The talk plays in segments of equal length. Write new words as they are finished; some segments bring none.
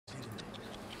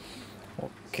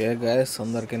Okay guys,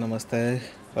 అందరికీ నమస్తే.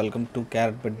 Welcome to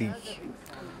carrot బడ్డీ.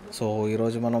 సో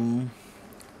ఈరోజు మనం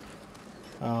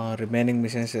రిమైనింగ్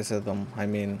మిషన్స్ చేసేద్దాం.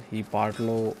 ఈ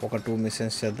పార్ట్లో ఒక 2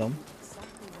 మిషన్స్ చేద్దాం.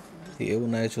 ఏ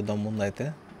ఉన్నాయో చూద్దాం. ముందు అయితే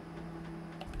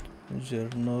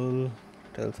journal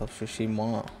tells of Tsushima.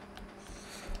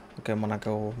 Okay,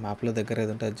 మనకు మ్యాప్లో దగ్గర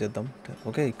ఏదంటే అది చేద్దాం.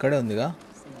 ఓకే, ఇక్కడే ఉందిగా.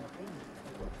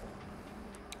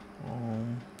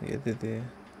 ఏది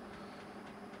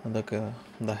అదొక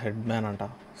ద హెడ్ మ్యాన్ అంట.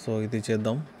 సో ఇది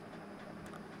చేద్దాం.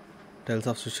 టెల్స్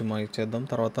ఆఫ్ సుషిమా చేద్దాం.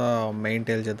 తర్వాత మెయిన్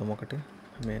టైల్ చేద్దాం. ఒకటి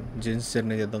మెయిన్ జిన్స్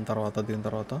జర్నీ చేద్దాం. తర్వాత దీని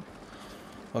తర్వాత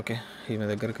ఓకే, ఈమె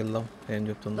దగ్గరికి వెళ్దాం. ఏం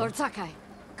చెప్తుందో.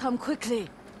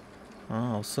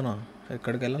 వస్తున్నా.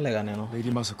 ఎక్కడికి వెళ్ళలేగా నేను.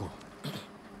 Lady Masako,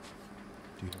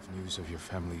 do you have news of your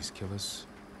family's killers?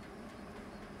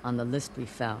 On the list we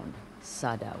found,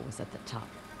 Sadao was at the top.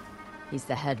 He's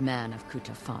the head man of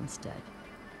Kuta Farmstead.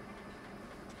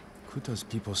 Kuta's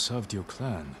people served your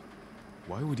clan.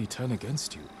 Why would he turn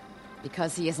against you?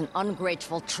 Because he is an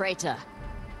ungrateful traitor.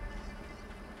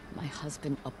 My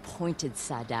husband appointed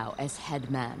Sadao as head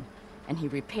man, and he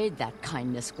repaid that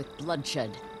kindness with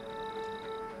bloodshed.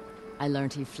 I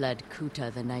learned he fled Kuta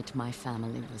the night my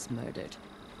family was murdered.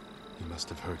 He must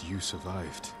have heard you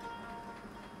survived.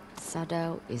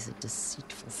 Sadao is a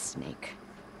deceitful snake.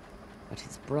 But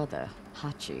his brother,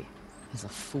 Hachi, is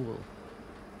a fool.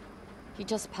 He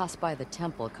just passed by the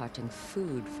temple carting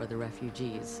food for the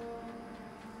refugees.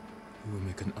 He will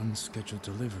make an unscheduled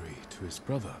delivery to his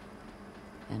brother.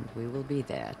 And we will be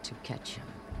there to catch him.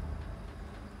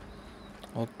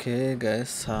 Okay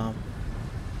guys,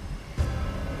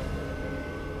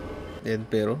 ఏం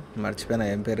పేరు మర్చిపోయినా.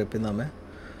 ఏం పేరు చెప్పిందామే.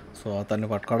 So అతన్ని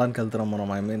పట్టుకోవడానికి వెళ్తున్నాం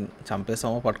మనం.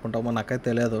 చంపేస్తామో పట్టుకుంటామో నాకైతే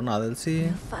తెలియదు. నాకు తెలిసి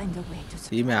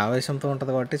ఈమె ఆవేశంతో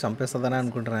ఉంటుంది కాబట్టి చంపేస్తుందని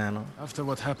అనుకుంటున్నాను.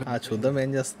 చూద్దాం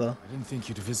ఏం చేస్తా.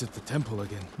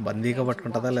 బందీగా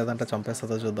పట్టుకుంటుందా లేదంటే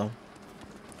చంపేస్తుందో చూద్దాం.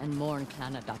 And mourn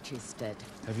Clan Adachi's dead.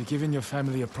 Have you given your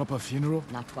family a proper funeral?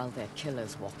 Not while their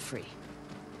killers walk free.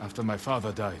 After my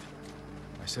father died,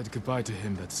 I said goodbye to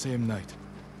him that same night.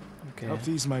 Okay. Help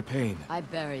ease my pain. I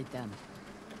buried them.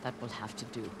 That will have to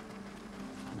do.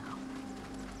 For now.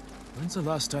 When's the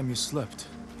last time you slept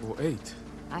or ate?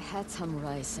 I had some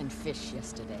rice and fish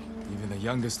yesterday. Even the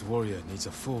youngest warrior needs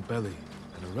a full belly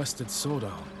and a rested sword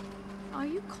arm. Are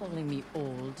you calling me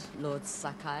old, Lord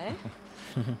Sakai?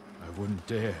 I wouldn't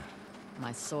dare.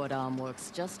 My sword arm works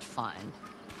just fine.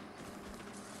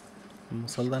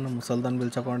 ముసల్దాన్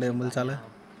పిలిచకుండా ఏం పిలిచాలి?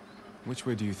 Which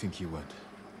way do you think he went?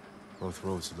 Both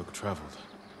roads look traveled.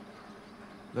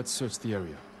 Let's search the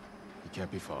area. He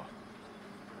can't be far.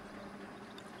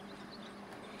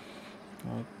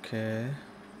 Okay.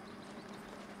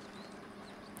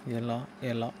 ఎలా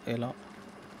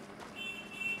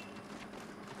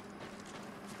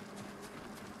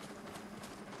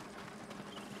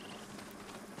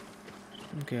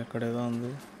okay, అక్కడ ఏదో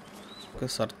ఉంది. Okay,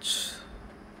 search.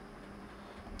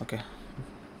 Okay,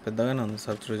 పెద్దగానే ఉంది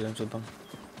search reason. చూద్దాం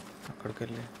అక్కడికి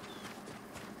వెళ్ళి.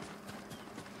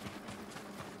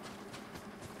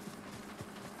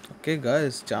 ఓకే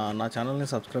గాయ్స్, నా ఛానల్ని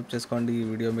సబ్స్క్రైబ్ చేసుకోండి. ఈ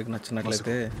వీడియో మీకు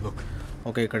నచ్చినట్లయితే.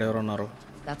 ఓకే, ఇక్కడ ఎవరు ఉన్నారు?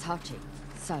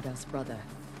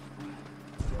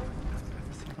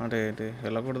 అంటే ఏంటి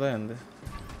వెళ్ళకూడదా ఏంది?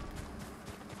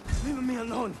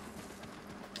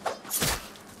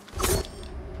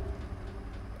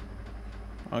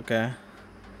 ఓకే,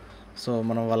 సో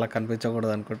మనం వాళ్ళకి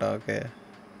కనిపించకూడదు అనుకుంటా. ఓకే,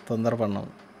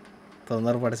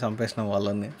 తొందరపడి చంపేసినాం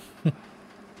వాళ్ళని.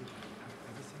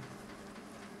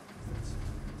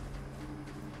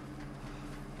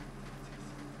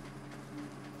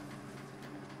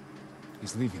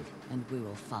 He's leaving. And we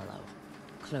will follow.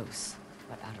 Close,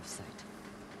 but out of sight.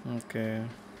 Okay,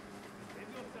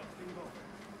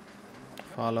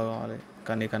 follow కావాలి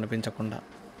కానీ కనిపించకుండా.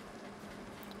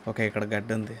 ఓకే, ఇక్కడ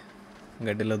గడ్డి ఉంది.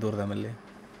 గడ్డిలో దూరదాం వెళ్ళి.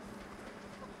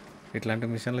 ఇట్లాంటి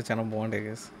మిషన్లు చాలా బాగుంటాయి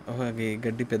గైస్. ఓకే, ఈ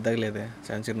గడ్డి పెద్దగా లేదే,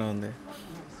 చాలా చిన్న ఉంది.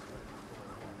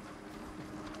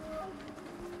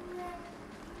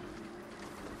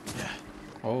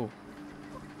 ఓ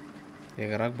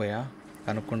ఎగరాకు భయ్యా,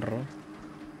 కనుక్కుంటారు.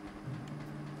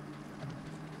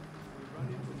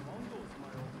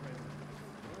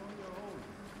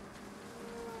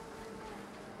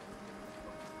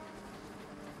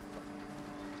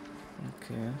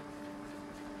 ఓకే,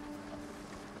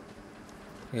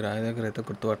 ఈ రాయి దగ్గర అయితే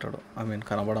గుర్తుపట్టాడు.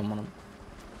 కనబడం. మనం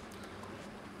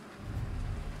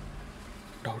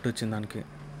డౌట్ వచ్చింది దానికి.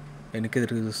 వెనక్కి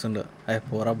తిరిగి చూస్తుండ. అయ్యి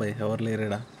పోరా భయ్, ఎవరు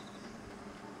లేరేడా?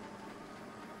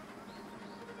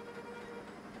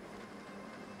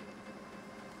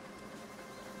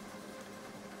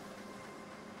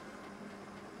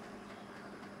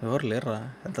 ఎవరు లేరురా,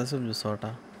 ఎంతసేపు చూస్తావట.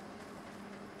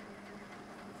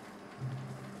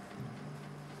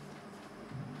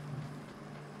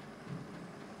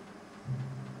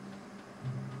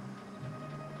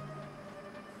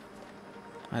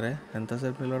 అరే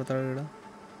ఎంతసేపు నిలబడతాడు ఇక్కడ?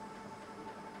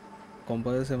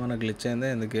 కంపోజర్స్ ఏమైనా గ్లిచ్ అయిందా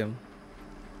ఎందుకు గేమ్?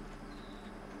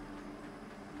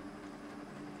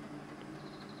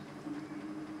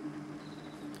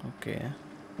 ఓకే,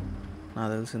 నాకు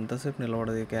తెలిసి ఇంతసేపు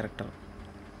నిలబడదు ఈ క్యారెక్టర్.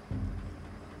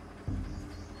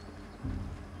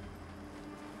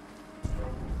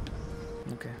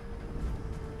 ఓకే,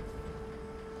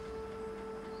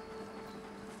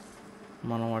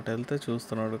 మనం అటు వెళ్తే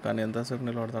చూస్తున్నాడు కానీ ఎంతసేపు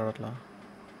నిలబడతాడు అట్లా?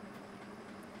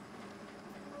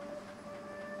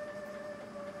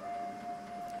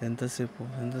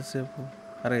 ఎంతసేపు?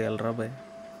 అరే ఎల్రా బాయ్.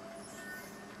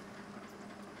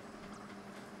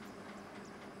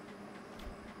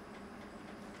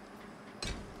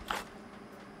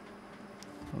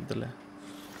 వద్దులే.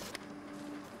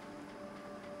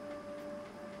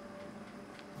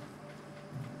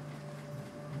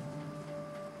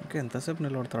 ఓకే, ఎంతసేపు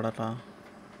నిలబడతాడు అట్లా?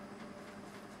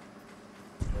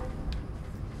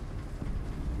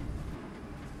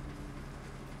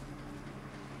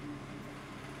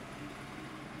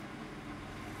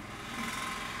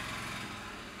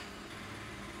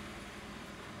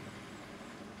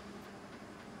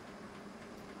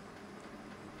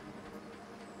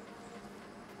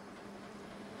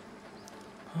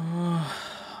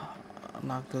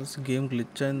 నాకు తెలిసి గేమ్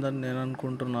గ్లిచ్ అయిందని నేను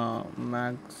అనుకుంటున్నా.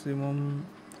 మ్యాక్సిమం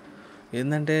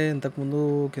ఏంటంటే ఇంతకుముందు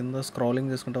కింద స్క్రాలింగ్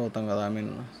చేసుకుంటూ పోతాం కదా, ఐ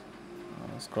మీన్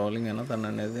స్క్రాలింగ్ అయినా దాన్ని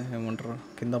అనేది ఏమంటారు,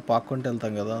 కింద పాక్కుంటూ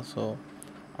వెళ్తాం కదా. సో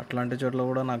అట్లాంటి చోట్ల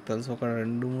కూడా నాకు తెలిసి ఒక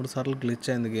 2-3 సార్లు గ్లిచ్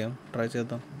అయింది గేమ్. ట్రై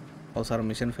చేద్దాం, ఒకసారి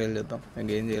మిషన్ ఫెయిల్ చేద్దాం,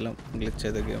 ఇంకేం చేయలేం, గ్లిచ్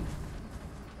అయితే గేమ్.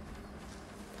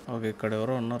 ఓకే, ఇక్కడ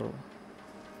ఎవరో ఉన్నారు,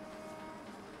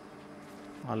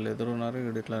 వాళ్ళు ఎదురు ఉన్నారు.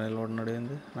 వీడు ఇట్లా నిలబడినాడు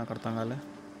ఏంది నాకు అర్థం కాలే.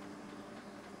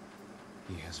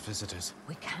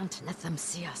 We can't let them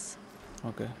see us.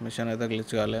 Okay, machine అయితే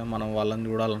గ్లిచ్ కాలే, మనం వాళ్ళని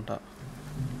చూడాలంట.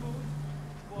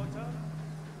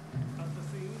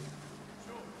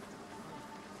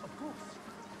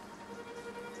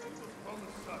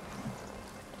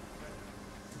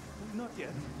 Not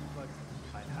yet, but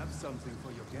I have something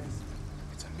for your guest.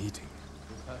 It's a meeting.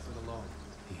 We'll pass it along.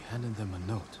 He handed them a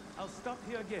note. I'll stop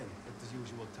here again at the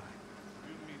usual time.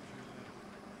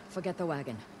 Forget the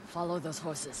wagon. Follow those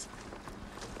horses.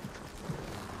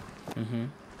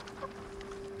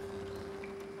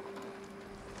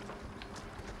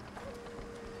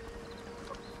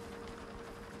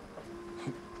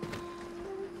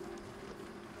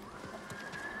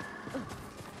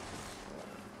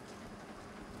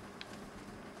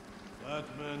 That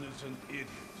man is an idiot.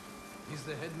 He's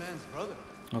the headman's brother.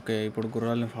 Okay, ఇప్పుడు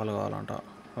గుర్రాలని follow కావాలంట,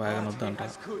 wagon వద్దంట.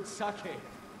 That's good sake.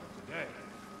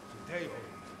 Today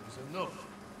is a note.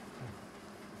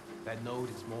 That note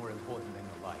is more important than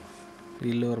your life.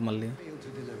 వీళ్ళు ఎవరు మళ్ళీ? Fail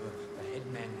to deliver, the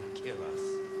headman will kill us.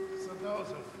 So those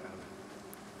are family.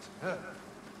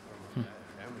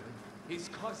 Family? His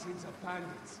cousins are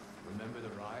bandits. Remember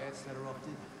the riots that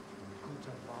erupted? When the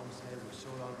Kuta bombs head was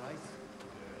sold on rice?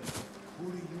 Who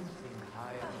do you think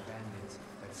hired the bandits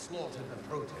that slaughtered the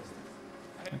protesters?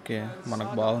 Okay,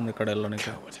 మనకు బాగుంది ఇక్కడ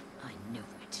వెళ్ళడానికి. I knew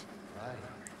it. Right.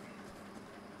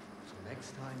 So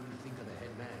next time you think of the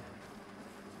headman,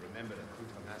 remember the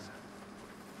Kuta massacre.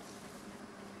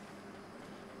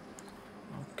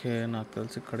 Okay, నాకు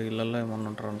తెలిసి ఇక్కడ ఇళ్ళల్లో ఏమన్నా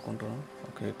ఉంటారు అనుకుంటున్నాను.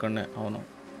 ఓకే, ఇక్కడనే, అవును,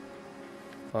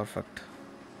 పర్ఫెక్ట్.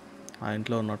 ఆ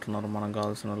ఇంట్లో ఉన్నట్టున్నారు మనకు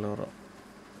కావాల్సిన వాళ్ళు ఎవరో.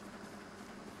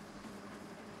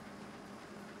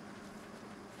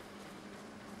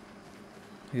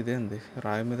 ఇదేంది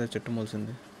రాయి మీద చెట్టు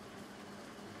మొలిసింది?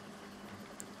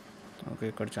 ఓకే,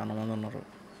 ఇక్కడ చాలా మంది ఉన్నారు.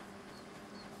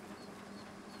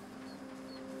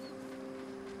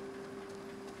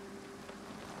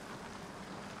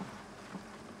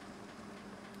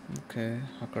 ఓకే,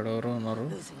 అక్కడ ఎవరో ఉన్నారు.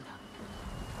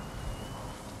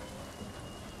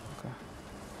 ఓకే,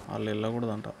 వాళ్ళు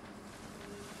వెళ్ళకూడదంట.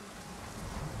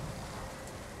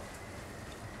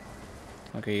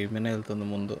 ఓకే, ఈమెనే వెళ్తుంది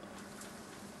ముందు.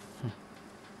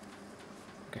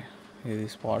 ఓకే, ఇది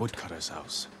spot. Woodcutter's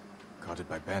house. Guarded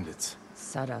by bandits.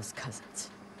 Sadao's cousins.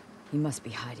 He must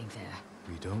be hiding there.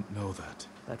 We don't know that.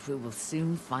 But we will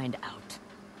soon find out.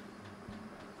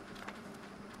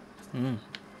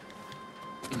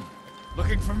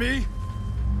 Looking for me?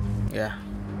 Yeah,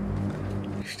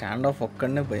 stand of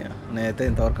ఒక్కడనే పోయా, నేనైతే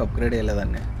ఇంతవరకు upgrade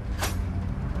చేయలేదాన్ని.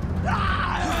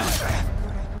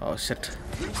 ఓ shut,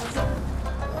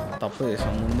 తప్పు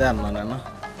చేసాం, ముందే అన్నా నేను.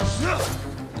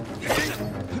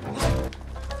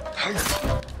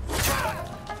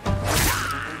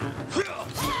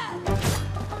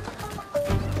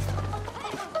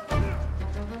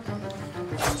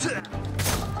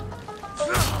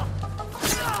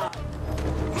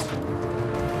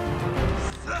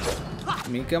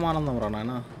 నీకేం ఆనందం రా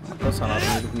నాయన సనార్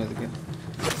మీదకి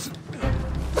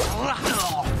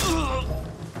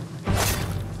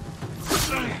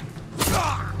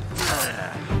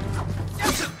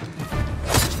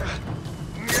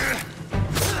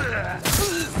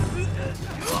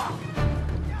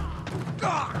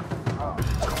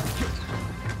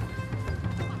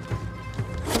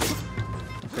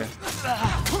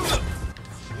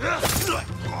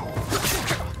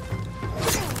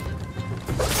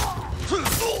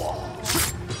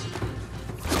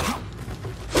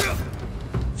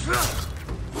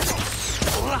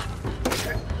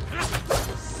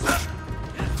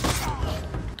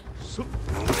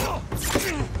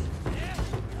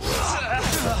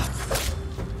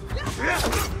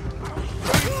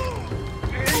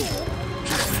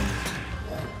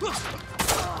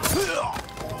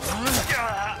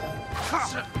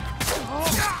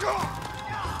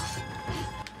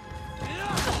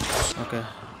ఓకే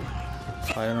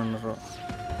పైన ఉన్నారు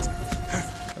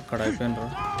ఇక్కడ అయిపోయినరు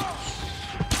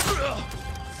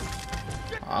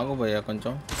ఆగు భయ్యా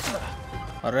కొంచెం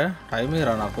అరే టైం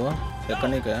ఇరా నాకు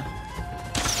ఎక్కనీకే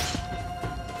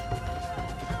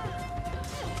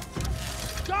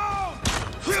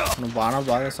నువ్వు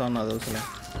బాగా వేస్తావు నాకు తెలుసులే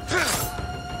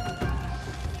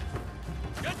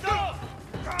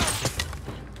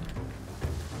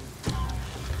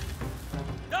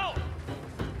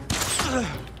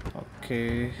ఓకే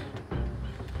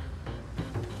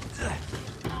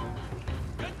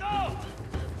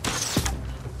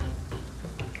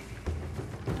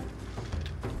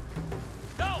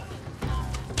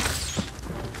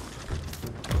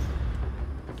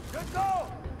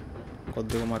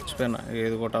కొద్దిగా మర్చిపోయినా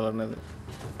ఏది కొట్టాలనేది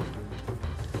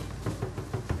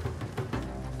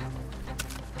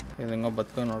ఈ విధంగా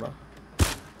బతికినాడా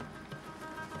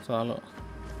చాలు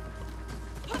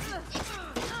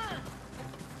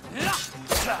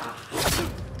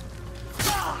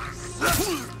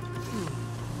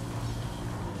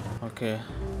ఓకే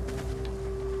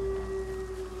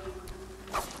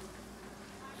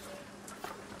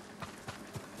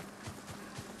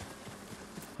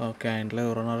ఓకే ఆ ఇంట్లో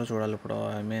ఎవరున్నారో చూడాలి ఇప్పుడు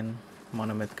ఐ మీన్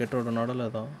మనం ఎత్తుకెట్టోడు ఉన్నాడో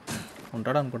లేదో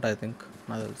ఉంటాడు అనుకుంటా ఐ థింక్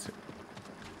నాకు తెలిసి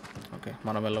ఓకే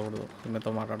మనం వెళ్ళకూడదు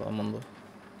ఈమెతో మాట్లాడదాం ముందు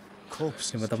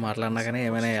ఈమెతో మాట్లాడినాకనే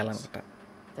ఏమైనా వేయాలనుకుంటా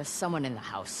There's someone in the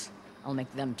house. I'll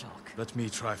make them talk. Let me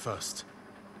try first.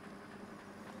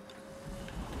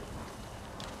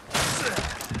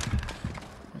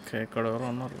 Okay ఇక్కడ ఎవరు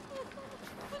ఉన్నారు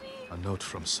A note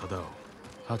from Sadao.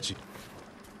 Hachi.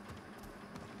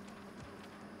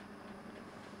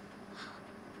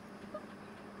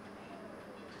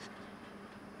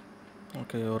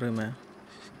 Okay ఎవరేమే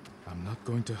I'm not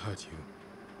going to hurt you.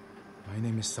 My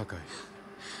name is Sakai.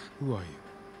 Who are you?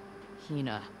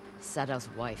 Hina, Sadao's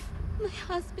wife. My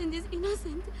husband is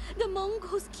innocent. The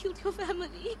Mongols killed your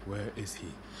family. Where is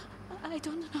he? I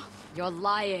don't know. You're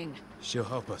lying. She'll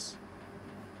help us.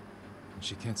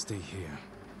 She can't stay here.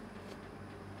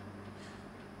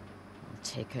 I'll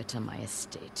take her to my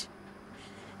estate.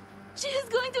 She is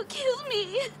going to kill me.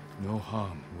 No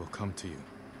harm will come to you.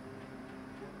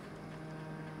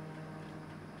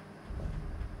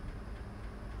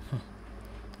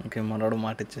 Okay మనోడు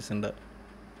మాట ఇచ్చేసిండ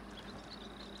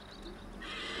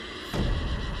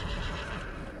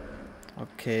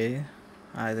okay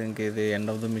I think ఇది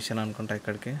end of the machine అనుకుంటా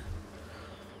ఇక్కడికి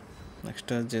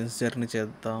next jeans journey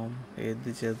చేద్దాం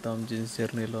ఏది చేద్దాం jeans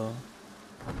జర్నీలో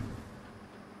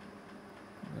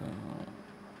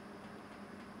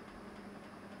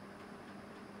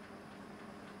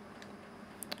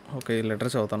okay ఈ లెటర్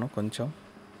చదువుతాను కొంచెం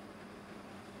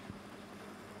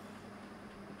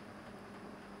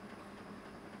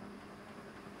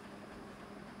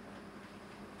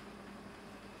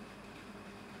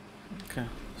ఓకే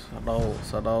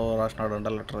సడావు రాసినాడు అంట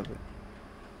లెటర్ అది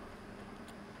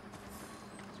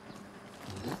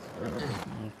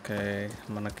ఓకే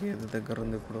మనకి ఏది దగ్గర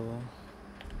ఉంది ఇప్పుడు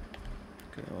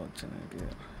ఓకే వచ్చినాయి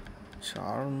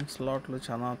చార్మ్ స్లాట్లు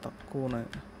చాలా తక్కువ ఉన్నాయి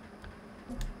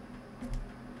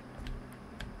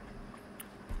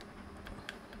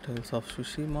టైల్స్ ఆఫ్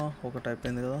సుషీమా ఒకటి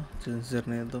అయిపోయింది కదా జీన్స్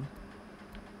జర్నీ చేద్దాం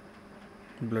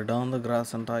బ్లడ్ ఆన్ ద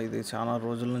గ్రాస్ అంట ఇది చాలా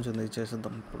రోజుల నుంచి ఉంది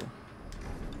చేసేద్దాం ఇప్పుడు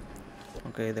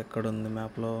ఓకే ఇది ఎక్కడుంది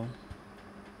మ్యాప్లో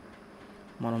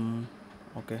మనం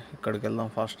ఓకే ఇక్కడికి వెళ్దాం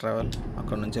ఫాస్ట్ ట్రావెల్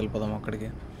అక్కడ నుంచి వెళ్ళిపోదాం అక్కడికి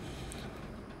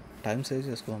టైం సేవ్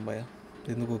చేసుకుందాం భయ్య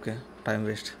ఎందుకు ఓకే టైం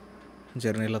వేస్ట్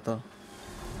జర్నీలతో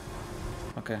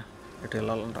ఓకే ఇటు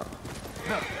వెళ్ళాలంటారు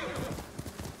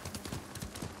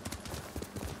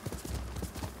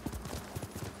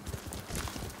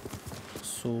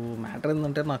సో మ్యాటర్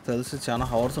ఏంటంటే నాకు తెలిసి చాలా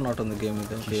హవర్స్ ఉన్నట్టుంది గేమ్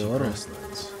ఇది ఎవరు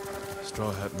Straw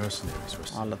Hat mercenaries were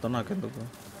వాళ్ళతో నాకెందుకు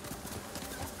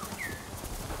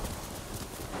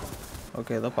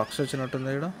ఓకే ఏదో పక్షి వచ్చినట్టుంది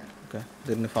ఇక్కడ. ఓకే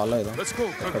దీన్ని ఫాలో అవుదాం.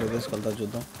 ఇక్కడికి తీసుకెళ్తా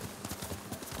చూద్దాం.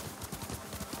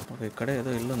 ఓకే ఇక్కడే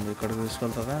ఏదో ఇల్లు ఉంది, ఇక్కడికి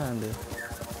తీసుకెళ్తుందా అండి.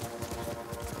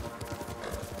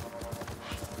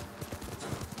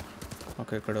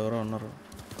 ఓకే ఇక్కడ ఎవరో ఉన్నారు.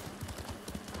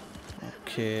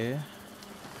 Okay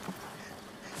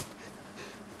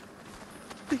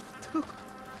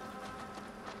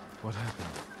What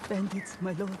happened? Bandits,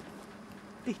 my lord.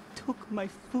 They took my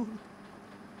food.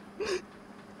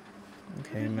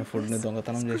 Okay మీ ఫుడ్ని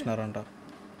దొంగతనం చేసినారంట.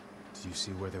 Did you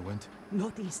see where they went?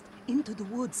 Northeast, into the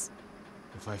woods.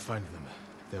 If I find them,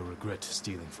 they'll regret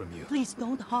stealing from you. Please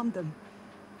don't harm them.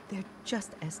 They're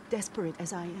just as desperate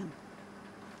as I am.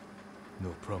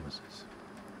 No promises.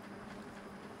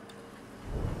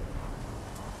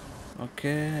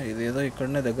 Okay ఇదేదో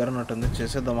ఇక్కడనే దగ్గర ఉన్నట్టుంది.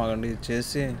 చేసేద్దాం ఆగండి,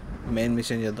 చేసి main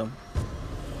machine చేద్దాం.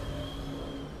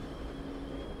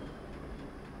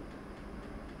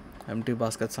 Empty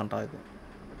baskets అంట ఇది.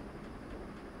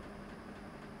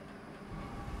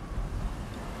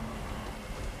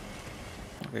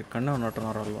 ఓకే ఇక్కడనే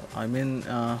ఉన్నట్టున్నారు వాళ్ళు. ఐ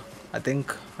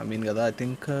మీన్ కదా ఐ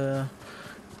థింక్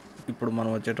ఇప్పుడు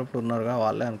మనం వచ్చేటప్పుడు ఉన్నారుగా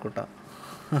వాళ్ళే అనుకుంటా.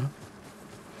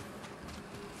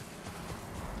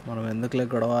 మనం ఎందుకులే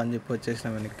గొడవ అని చెప్పి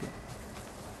వచ్చేసినాం వెనక్కి.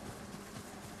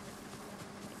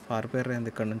 పారిపోయారు ఏంది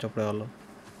ఇక్కడ నుంచి అప్పుడే వాళ్ళు.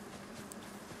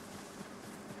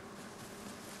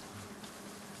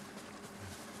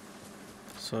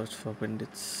 Search for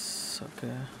పెండిట్స్.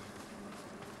 ఓకే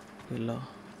ఇలా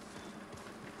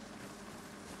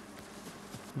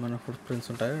మన ఫుట్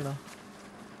ప్రింట్స్ ఉంటాయి ఇక్కడ,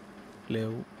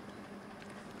 లేవు.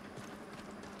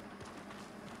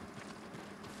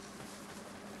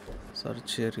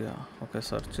 Search area. ఓకే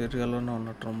సర్చ్ ఏరియాలోనే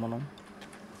ఉన్నట్టు మనం.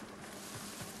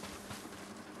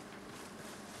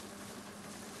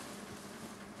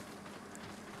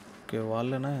 ఓకే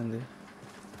వాళ్ళేనా ఏంది?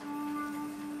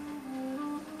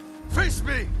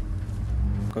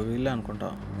 ఒక వీళ్ళే అనుకుంటా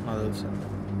నాకు తెలుసు.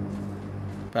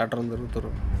 ప్యాట్రోల్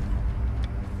తిరుగుతారు.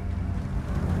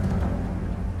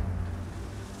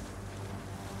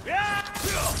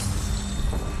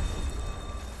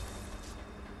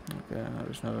 ఓకే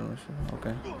అడిషనల్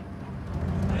ఓకే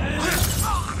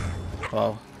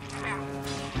వావ్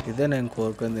ఇదే నేను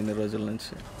కోరుకుంది ఇన్ని రోజుల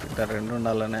నుంచి, ఇంకా రెండు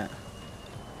ఉండాలనే.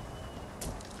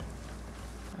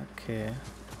 ఓకే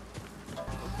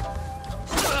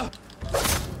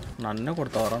నన్నే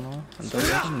కొడతావరా నువ్వు? ఎంత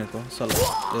ధైర్యం నీకు అసలు?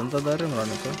 ఎంత ధైర్యం రా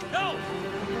నీకు?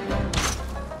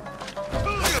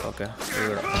 ఓకే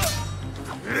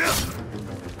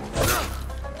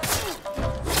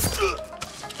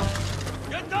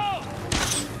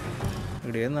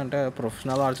ఇక్కడ ఏంటంటే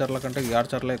ప్రొఫెషనల్ ఆర్చర్ల కంటే ఈ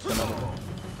ఆర్చర్లే ఎక్కుతున్నారు.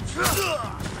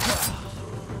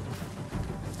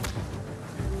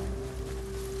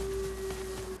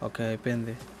 ఓకే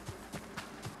అయిపోయింది.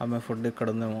 ఆమె ఫుడ్ ఇక్కడ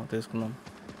ఉందేమో తీసుకుందాం.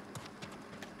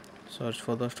 Search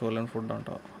for the stolen food అంట.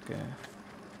 ఓకే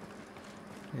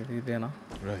ఇదేనా?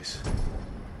 Rice.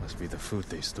 Must be the food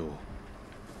they stole.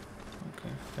 Okay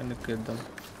వెనక్కి ఇద్దాం.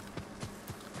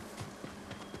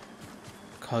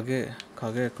 ఖగే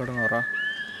ఎక్కడ ఉన్నారా?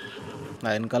 నా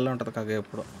వెనకాలే ఉంటుంది ఖగే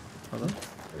ఎప్పుడు కదా.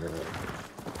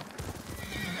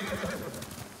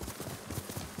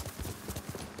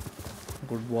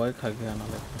 గుడ్ బాయ్ ఖగే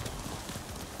అనాలి.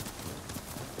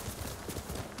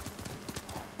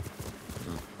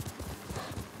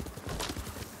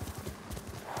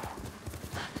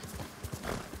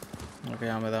 ఓకే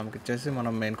ఆమెకి ఇచ్చేసి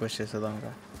మనం మెయిన్ క్వెస్ట్ చేసేద్దాం.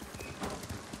 ఇంకా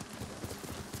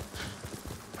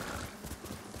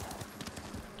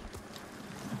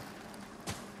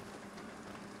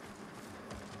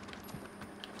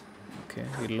ఓకే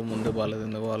ఇల్లు ముందే బాగాలేదు,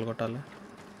 ఎందుకు వాళ్ళు కొట్టాలి?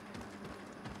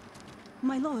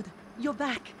 My lord, you're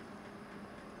back.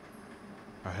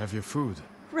 I have your food.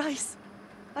 Rice.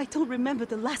 I don't remember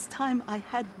the last time I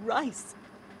had rice.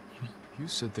 You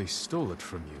said they stole it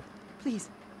from you. Please,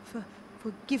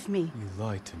 forgive me. You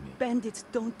lied to me. Bandits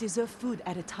don't deserve food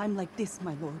at a time like this,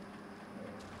 my lord.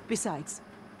 Besides,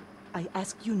 I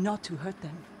asked you not to hurt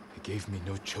them. You gave me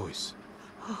no choice.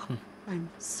 Oh, I'm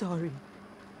sorry.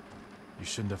 You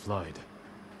shouldn't have lied.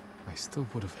 I still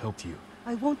would have helped you.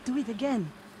 I won't do it again.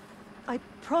 I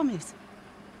promise.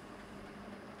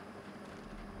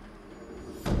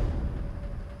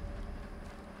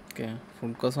 Okay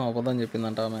food కోసం అబద్ధం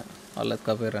చెప్పిందంట ఆమె, వాళ్ళు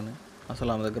ఎత్తుకపోయారని. అసలు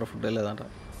ఆమె దగ్గర food లేదంట.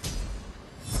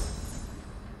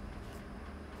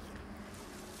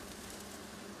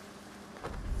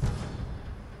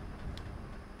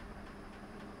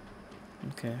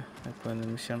 Okay అయిపోయింది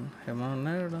మిషన్. ఏమైనా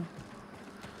ఉన్నాయి ఇక్కడ?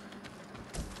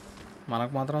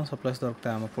 మనకు మాత్రం సప్లైస్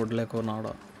దొరుకుతాయి, ఆమె ఫుడ్ లేకున్నా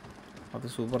కూడా. అది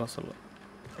సూపర్ అసలు.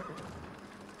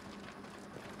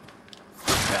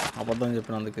 అబద్ధం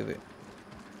చెప్పినందుకు ఇది.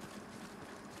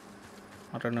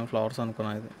 అంటే నేను ఫ్లవర్స్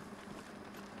అనుకున్నా ఇది.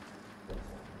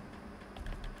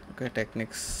 ఓకే,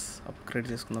 టెక్నిక్స్ అప్గ్రేడ్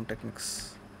చేసుకుందాం. Techniques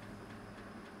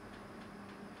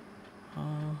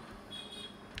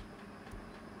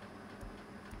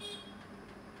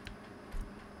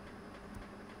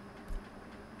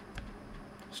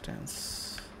stance.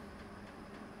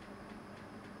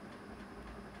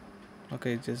 ఓకే,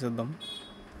 ఇది చేసేద్దాం.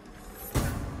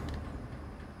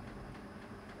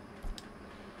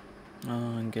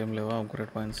 ఇంకేం లేవా అప్గ్రేడ్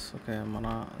పాయింట్స్? ఓకే, మన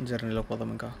జర్నీలో పోదాం.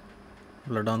 ఇంకా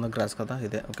బ్లడ్ ఆన్ ద గ్రాస్ కదా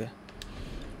ఇదే. ఓకే,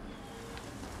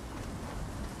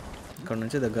 ఇక్కడ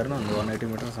నుంచి దగ్గరనే ఉంది, 180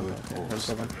 మీటర్స్ అంతే.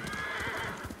 వెళ్ళిపోదాం.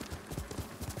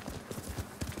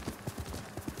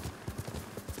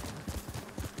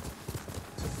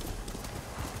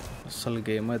 అసలు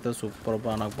గేమ్ అయితే సూపర్,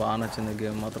 నాకు బాగా నచ్చింది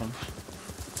గేమ్ మాత్రం.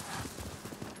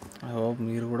 ఐ హోప్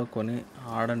మీరు కూడా కొని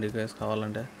ఆడండి గైస్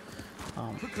కావాలంటే.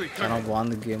 చాలా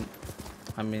బాగుంది గేమ్.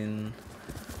 ఐ మీన్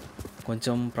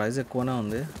కొంచెం ప్రైస్ ఎక్కువనే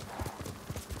ఉంది,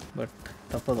 బట్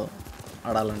తప్పదు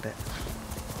ఆడాలంటే.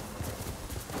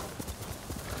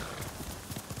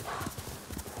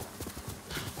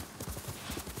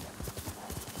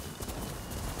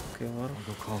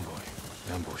 Cargo convoy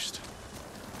ambushed.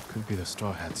 Could be the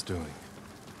Straw Hats doing.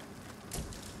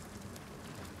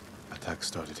 Attack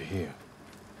started here,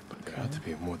 but there had to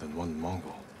be more than one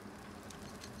Mongol.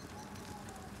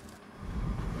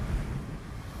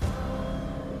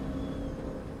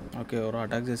 Okay, ఎవరు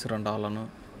అటాక్ చేసిరంట వాళ్ళను.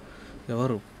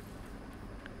 ఎవరు?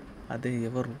 అదే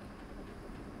ఎవరు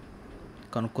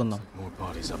కనుక్కుందాం. More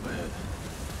bodies up ahead.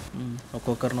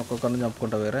 ఒక్కొక్కరిని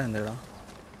చంపుకుంటా వేరే ఏందిడా.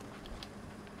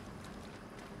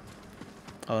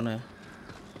 అవునే,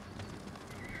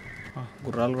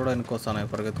 గుర్రాలు కూడా వెనుకొస్తాయి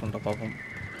పరిగెత్తుకుంటా. పాపం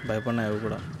భయపడినాయి అవి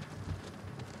కూడా.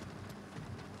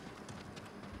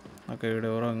 ఓకే,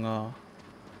 వీడెవరో ఇంకా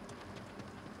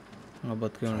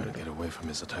బతికే ఉండి Get away from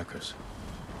his attackers.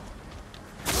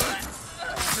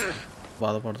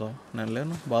 బాధపడతావు. నేను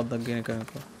లేను, బాధ తగ్గినాక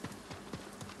నీకు.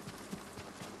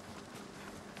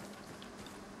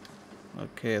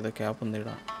 ఓకే, ఏదో క్యాప్ ఉంది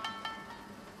ఇక్కడ.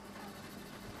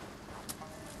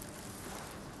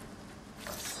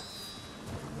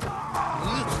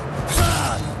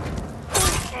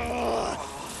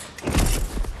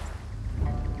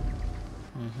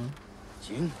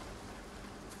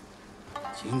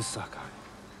 Jin Sakai.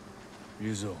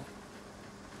 RYUZO,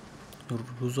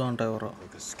 RYUZO అంటే ఎవరో.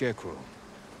 like a scarecrow.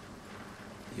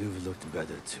 You've looked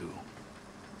better too.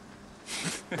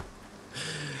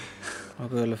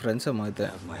 Okay, వీళ్ళ ఫ్రెండ్స్ ఏమో అయితే.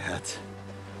 Have my hat.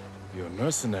 You're a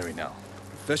mercenary now.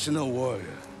 Professional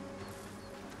warrior.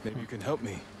 Maybe you can help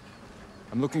me.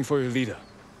 I'm looking for your leader.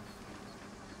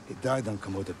 He died on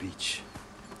Komoda Beach.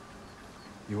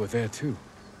 You were there too.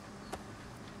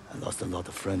 I lost a lot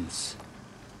of friends.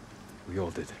 We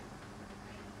all did.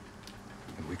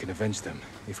 And we can avenge them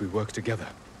if we work together.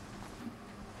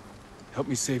 Help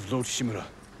me save Lord Shimura.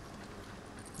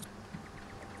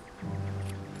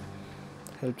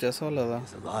 Help చేస్తావా లేదా?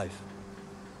 He's alive.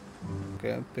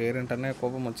 Okay, పేరేంటనే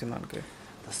కోపం వచ్చింది దానికి.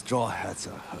 The Straw Hats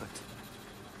are hurt.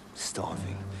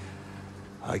 Starving.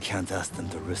 I can't ask them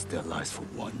to risk their lives for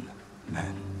one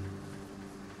man.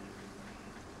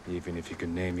 Even if you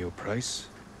can name your price?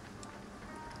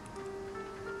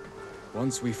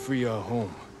 Once we free our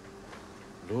home,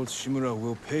 Lord Shimura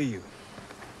will pay you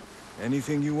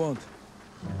anything you want.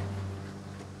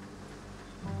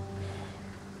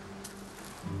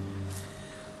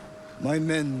 My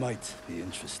men might be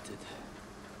interested.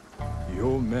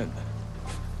 Your men?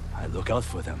 I look out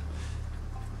for them.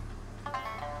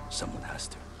 Someone has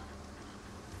to.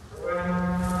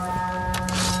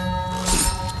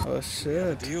 Oh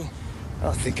shit. Deal?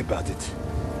 I'll think about it.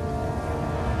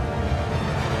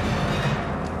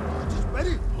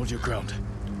 Hold your ground.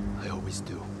 I always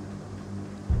do.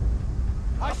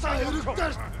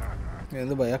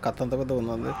 ఏంది భయ్యా కత్త అంత పెద్ద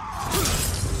ఉంది.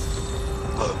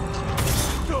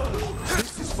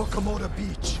 This is for Komoda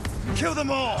Beach. Kill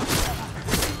them all!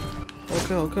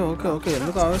 Okay okay okay okay,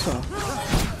 ఎందుకు ఆవేశం?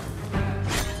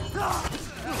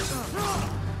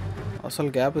 అసలు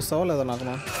gap ఇస్తావా లేదా నాకు?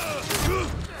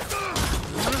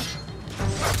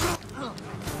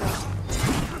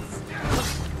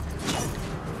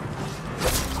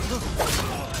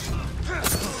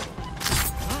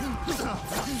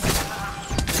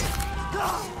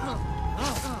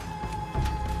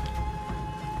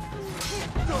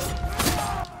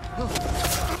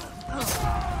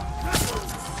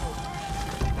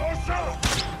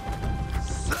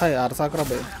 హాయ్ అరసాకరా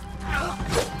భయ్.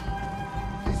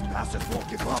 These bastards won't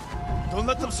give up. Don't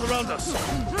let them surround us.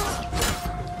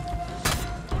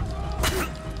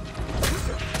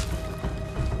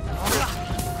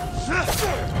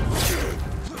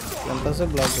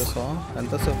 ఎంతసేపు బ్లాక్ చేస్తావా?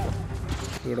 ఎంతసేపు?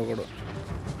 వీడొకడు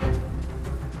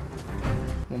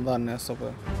ముందు అన్నీ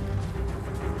వేస్తా.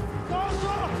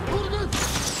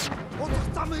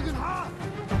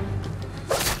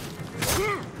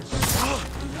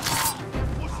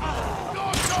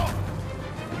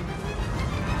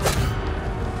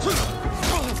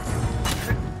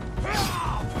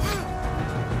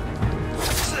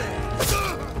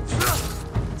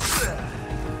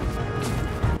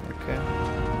 ఓకే,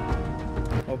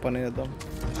 ఓ పని చేద్దాం.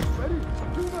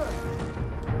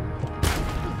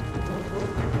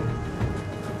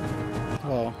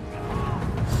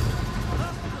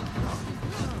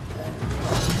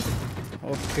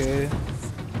 ఓకే,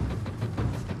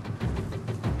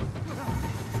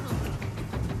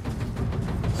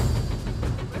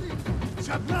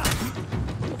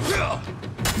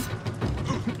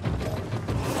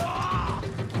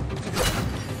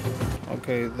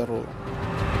 ఓకే ఇద్దరు.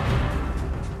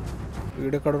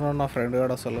 వీడెక్కడ ఉన్నాడు నా ఫ్రెండ్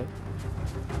గాడు? అసలు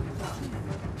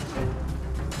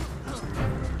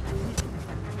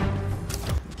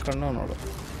ఇక్కడనే ఉన్నాడు.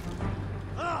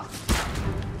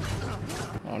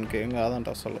 వానికి ఏం కాదంట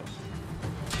అసలు.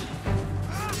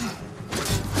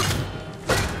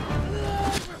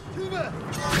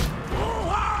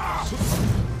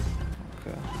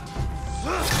 ఓకే,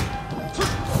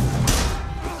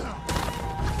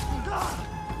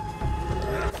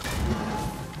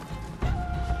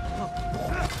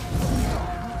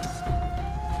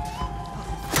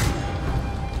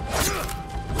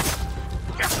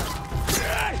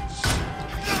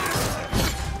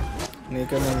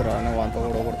 నీకేమైంది రా? నేను వాంతో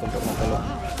కూడా కొడుతుంటా మొక్కలు.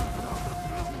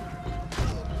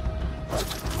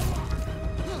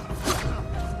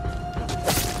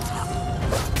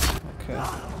 ఓకే,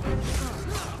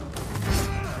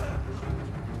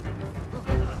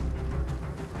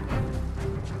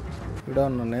 ఇక్కడ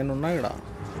ఉన్నా, నేనున్నా ఇక్కడ.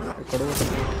 ఎక్కడ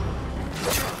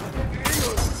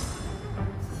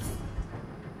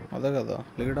అదే కదా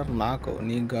లీడర్, నాకు,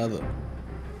 నీకు కాదు.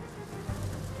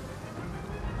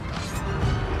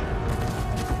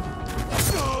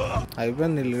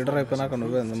 అయిపోయింది, లీడర్ అయిపోయినాక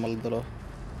నువ్వేంది మళ్ళీలో.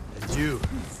 You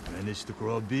managed to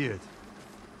grow a beard.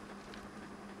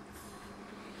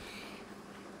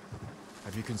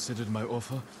 Have you considered my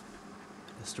offer?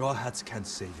 The Straw Hats can't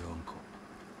save your uncle.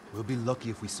 We'll be lucky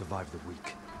if we survive the week.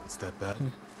 It's that bad?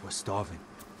 We're starving.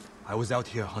 I was out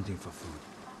here hunting for food,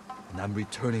 and I'm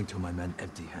returning to my men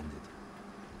empty-handed.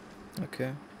 Okay,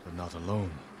 But not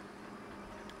alone.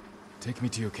 Take me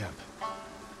to your camp.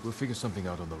 We'll figure something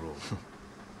out on the road.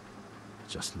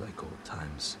 Just like old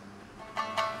times.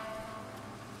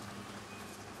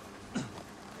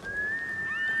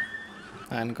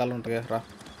 ఆయన కాలు ఉంటాయి రా.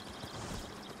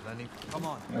 Lenny, come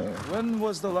on. When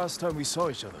was the last time we saw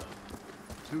each other?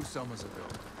 2 summers ago,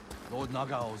 Lord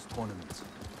Nagao's tournament.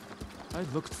 I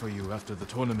looked for you after the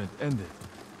tournament ended.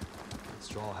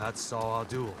 Straw Hats saw our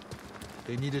duel.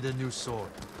 They needed a new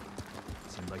sword.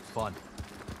 Seemed like fun.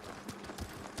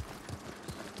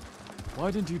 Why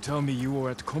didn't you tell me you were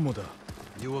at Komoda?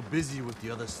 You were busy with the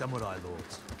other samurai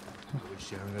lords. I was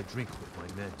sharing a drink with my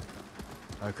men.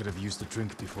 I could have used a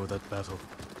drink before that battle.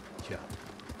 Yeah,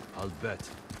 I'll bet.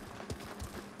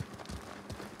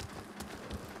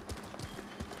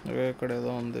 ఇక్కడ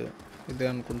ఏదో ఉంది, ఇదే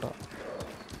అనుకుంటా.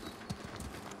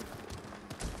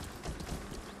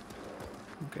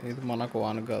 Okay, ఇది మనకు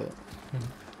వానికి కాదు.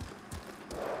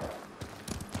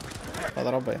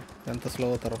 పదరాబాయ్, ఎంత స్లో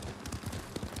అవుతారో.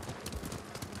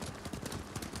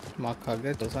 మాకు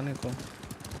కాగే తెలుసా నీకు?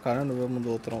 కానీ నువ్వే ముందు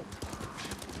పోతున్నావు.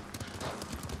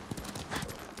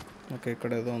 ఓకే,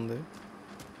 ఇక్కడ ఏదో ఉంది.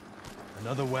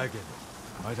 Another wagon.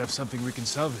 Might have something we can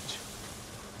salvage.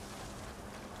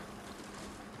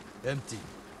 Empty.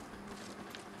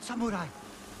 Samurai!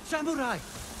 Samurai!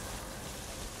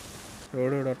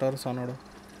 ఎవడు అటార్స్ అన్నాడు.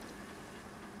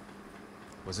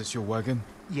 Was this your wagon?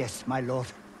 Yes, my lord.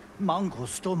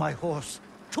 Mongols stole my horse,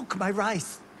 took my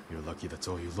rice. You're lucky that's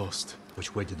all you lost.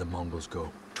 Which way did the Mongols go?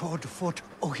 Toward Fort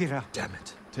Ohira. Damn it.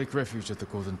 Take refuge at the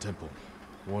Golden Temple.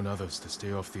 Warn others to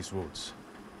stay off these roads.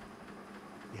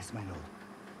 Yes, my lord.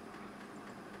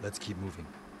 Let's keep moving.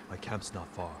 My camp's not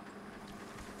far.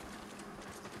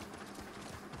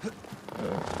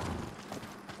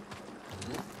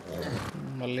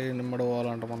 మళ్ళీ నిమ్మడి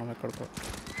పోవాలంట మనం ఎక్కడికో.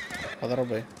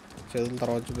 పదరాబాయ్, చేతుల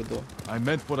తర్వాత చూపిద్దాం. I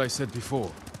meant what I said before.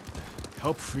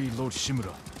 Help free Lord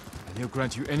Shimura, and he'll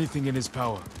grant you anything in his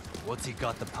power. What's he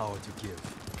got the power to give?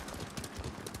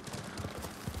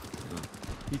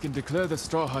 He can declare the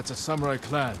Straw Hats a samurai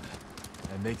clan,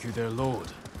 and make you their lord.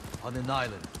 On an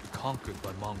island, conquered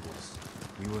by Mongols.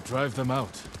 We will drive them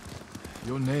out.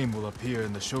 Your name will appear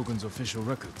in the Shogun's official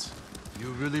records. You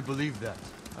really believe that?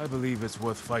 I believe it's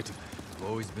worth fighting. I've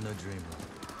always been a dreamer.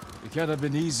 It can't have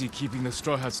been easy keeping the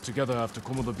Straw Hats together after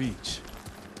Komodo Beach.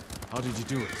 How did you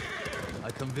do it?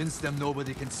 I convinced them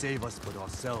nobody can save us but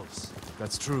ourselves.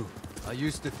 That's true. I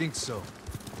used to think so.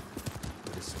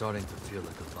 But it's starting to feel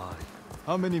like a lie.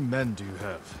 How many men do you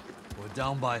have? We're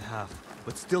down by half,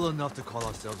 but still enough to call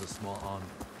ourselves a small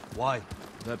army. Why?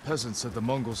 That peasant said the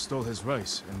Mongols stole his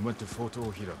rice and went to Fort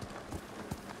Ohira.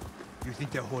 You think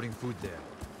they're hoarding food there?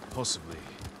 Possibly.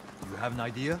 You have an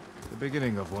idea? The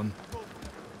beginning of one.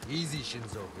 Easy,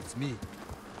 Shinzo. It's me.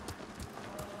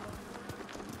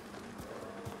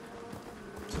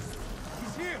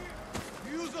 He's here!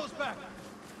 Ryuzo's back!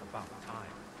 About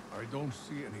time. I don't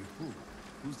see any food.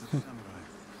 Who's the samurai?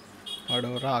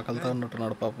 వాడెవరో ఆకలితో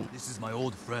ఉన్నట్టున్నాడు పాపం. This is my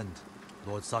old friend,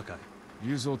 Lord Sakai.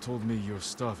 RYUZO told me you're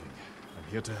starving. I'm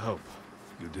here to help.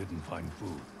 You didn't find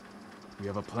food. We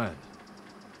have a plan.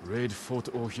 Raid Fort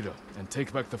Ohira and take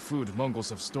back the food Mongols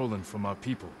have stolen from our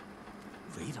people.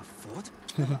 Raid a fort?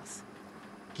 Tell us.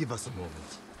 Give us a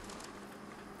moment.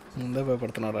 ముందే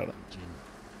భయపడుతున్నాడు ఆడ. Jin.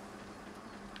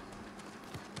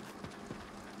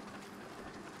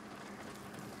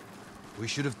 We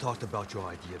should have talked about your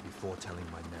idea before telling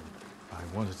my men. I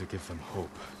wanted to give them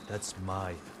hope. That's my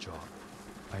job.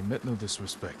 I meant no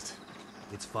disrespect.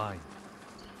 It's fine.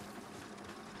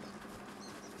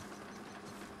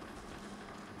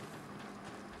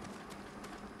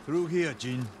 Through here,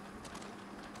 Jin.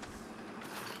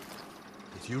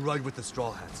 If you ride with the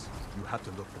Straw Hats, you have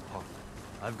to look the part.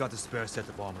 I've got a spare set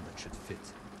of armor that should fit.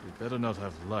 We better not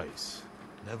have lice.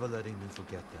 Never letting me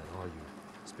forget that, are you?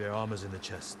 Spare armor's in the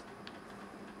chest.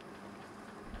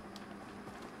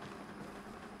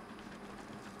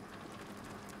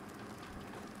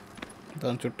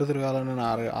 దాని చుట్టూ తిరగాలని నేను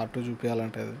art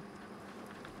చూపించాలంటే అది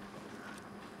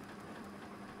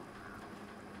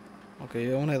okay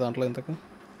ఏమున్నాయి దాంట్లో ఇంతకు.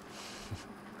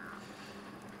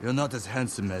 You're not as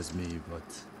handsome as me, but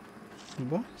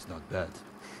అబ్బా it's not bad.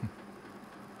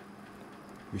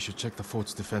 We should check the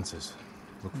fort's defenses.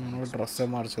 Look for us. డ్రెస్సే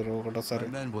మార్చారు My ఒకటోసారి.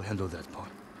 men will handle that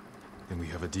part. Then we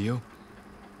have a deal?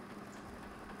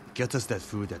 Get us that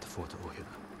food at the Fort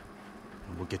Ohira,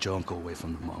 and we'll get your uncle away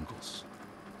from the Mongols.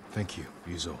 Thank you,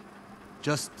 RYUZO.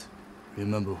 Just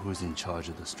remember who's in charge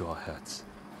of the Straw Hats.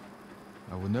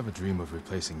 I would never dream of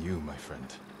replacing you, my friend.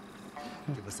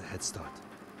 Give us a head start.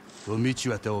 We'll meet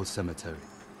you at the old cemetery.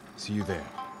 See you there.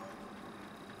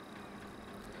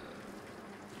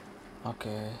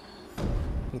 Okay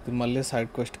ఇది మళ్ళీ side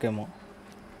క్వెస్ట్కేమో.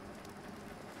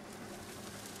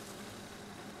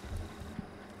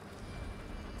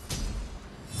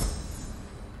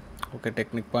 Okay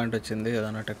technique point వచ్చింది.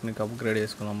 ఏదైనా technique upgrade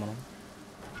చేసుకుందాం మనం.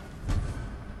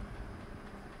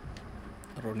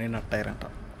 రెండు నట్టారంట.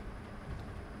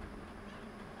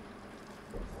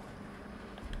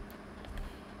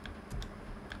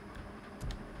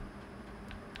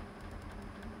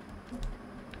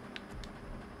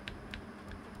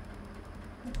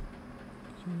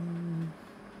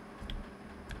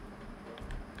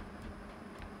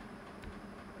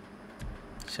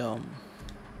 Sam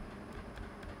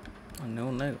అన్నీ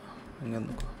ఉన్నాయి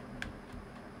ఇంకెందుకు.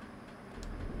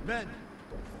 Men!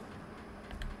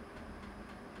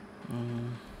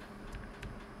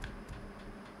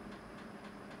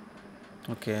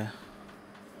 Okay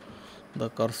the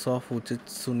curse of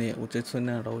ఉచిత్సుని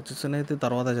అంట. ఉచిత్సుని అయితే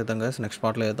తర్వాత చేద్దాం గైస్, నెక్స్ట్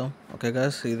పార్ట్లో చేద్దాం. ఓకే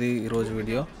గైస్ ఇది ఈరోజు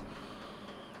వీడియో.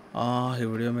 ఈ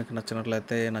వీడియో మీకు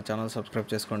నచ్చినట్లయితే నా ఛానల్ సబ్స్క్రైబ్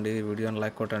చేసుకోండి, ఈ వీడియోని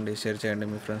లైక్ కొట్టండి, షేర్ చేయండి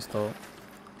మీ ఫ్రెండ్స్తో.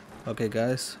 Okay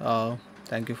guys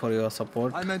thank you for your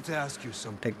support. I meant to ask you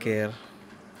something. Take care.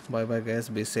 Bye bye guys,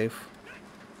 be safe.